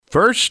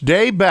First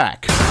day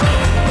back. A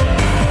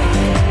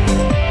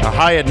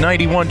high at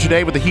 91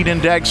 today with a heat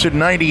index at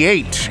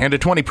 98 and a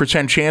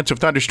 20% chance of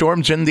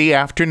thunderstorms in the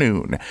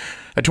afternoon.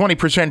 A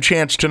 20%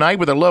 chance tonight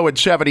with a low at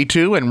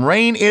 72, and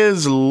rain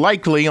is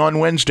likely on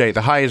Wednesday.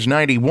 The high is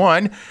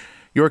 91.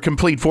 Your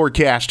complete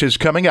forecast is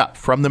coming up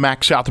from the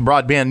MaxSouth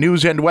Broadband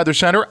News and Weather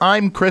Center.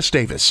 I'm Chris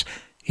Davis.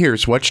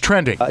 Here's what's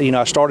trending.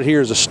 I started here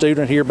as a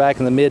student here back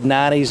in the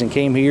mid-90s and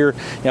came here.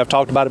 I've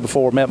talked about it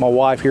before. Met my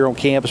wife here on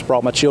campus,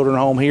 brought my children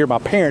home here. My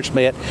parents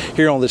met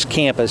here on this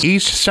campus.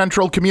 East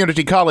Central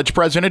Community College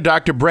President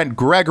Dr. Brent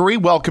Gregory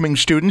welcoming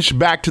students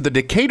back to the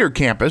Decatur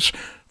campus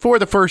for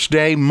the first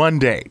day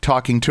Monday,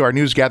 talking to our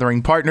news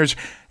gathering partners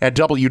at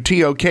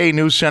WTOK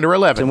News Center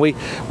 11. And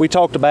we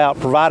talked about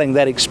providing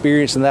that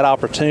experience and that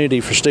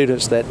opportunity for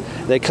students that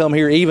come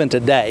here even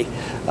today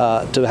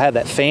to have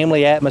that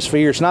family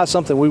atmosphere. It's not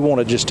something we want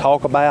to just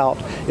talk about.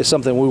 It's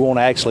something we want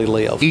to actually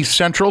live. East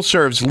Central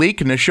serves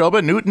Leake,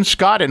 Neshoba, Newton,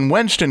 Scott, and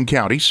Winston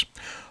counties.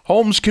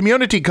 Holmes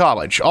Community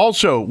College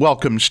also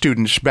welcomes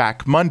students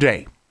back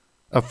Monday.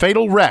 A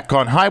fatal wreck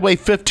on Highway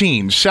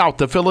 15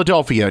 south of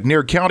Philadelphia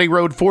near County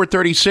Road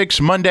 436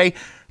 Monday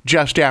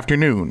just after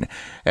noon.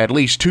 At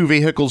least 2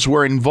 vehicles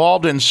were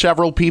involved and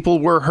several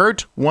people were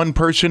hurt. 1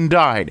 person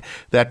died.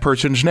 That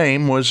person's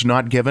name was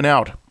not given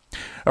out.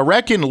 A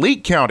wreck in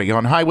Leake County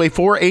on Highway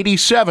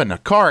 487. A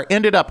car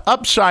ended up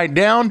upside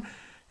down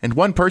and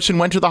 1 person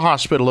went to the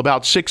hospital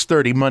about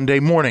 6:30 Monday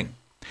morning.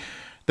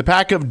 The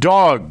pack of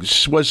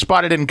dogs was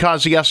spotted in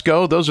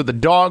Kosciuszko. Those are the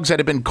dogs that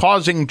have been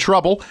causing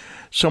trouble.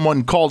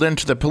 Someone called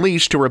into the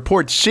police to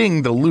report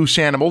seeing the loose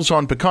animals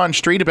on Pecan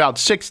Street about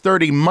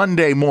 6:30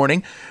 Monday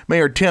morning.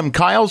 Mayor Tim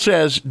Kyle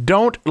says,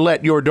 "Don't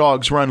let your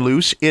dogs run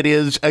loose. It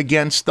is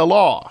against the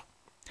law."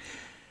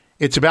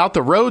 It's about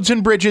the roads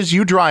and bridges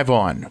you drive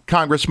on.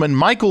 Congressman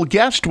Michael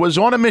Guest was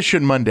on a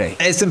mission Monday.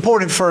 It's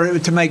important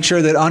to make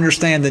sure that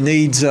understand the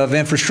needs of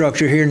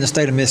infrastructure here in the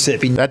state of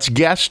Mississippi. That's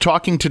Guest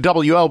talking to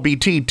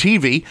WLBT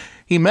TV.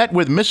 He met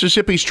with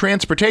Mississippi's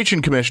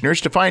transportation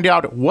commissioners to find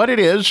out what it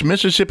is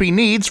Mississippi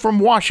needs from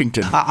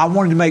Washington. I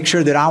wanted to make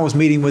sure that I was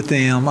meeting with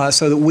them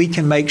so that we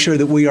can make sure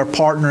that we are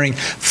partnering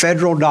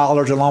federal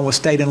dollars along with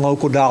state and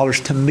local dollars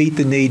to meet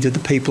the needs of the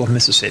people of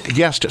Mississippi.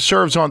 Guest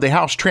serves on the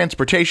House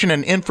Transportation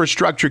and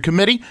Infrastructure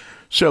Committee,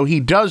 so he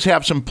does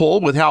have some pull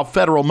with how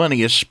federal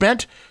money is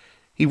spent.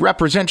 He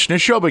represents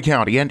Neshoba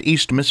County and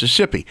East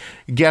Mississippi.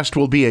 Guest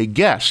will be a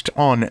guest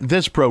on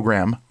this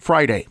program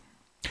Friday.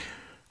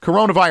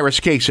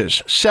 Coronavirus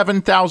cases,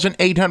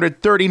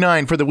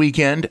 7,839 for the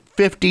weekend.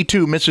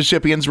 52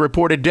 Mississippians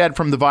reported dead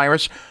from the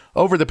virus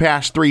over the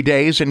past 3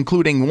 days,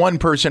 including 1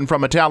 person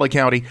from Attala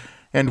County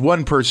and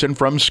 1 person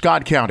from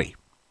Scott County.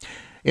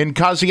 In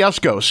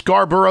Kosciuszko,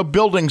 Scarborough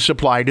Building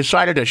Supply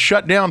decided to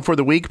shut down for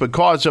the week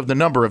because of the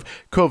number of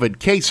COVID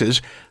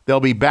cases. They'll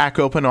be back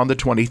open on the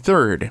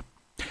 23rd.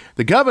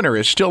 The governor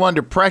is still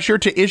under pressure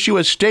to issue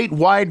a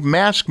statewide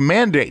mask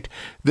mandate,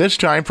 this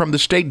time from the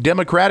state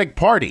Democratic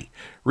Party.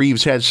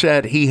 Reeves has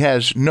said he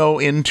has no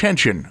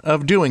intention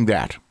of doing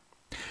that.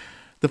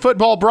 The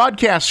football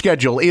broadcast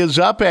schedule is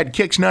up at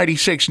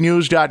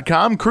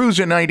Kicks96news.com,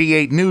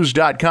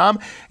 Cruisin98news.com,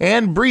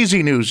 and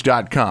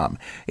BreezyNews.com.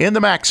 In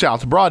the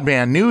MaxSouth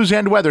Broadband News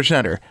and Weather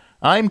Center,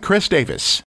 I'm Chris Davis.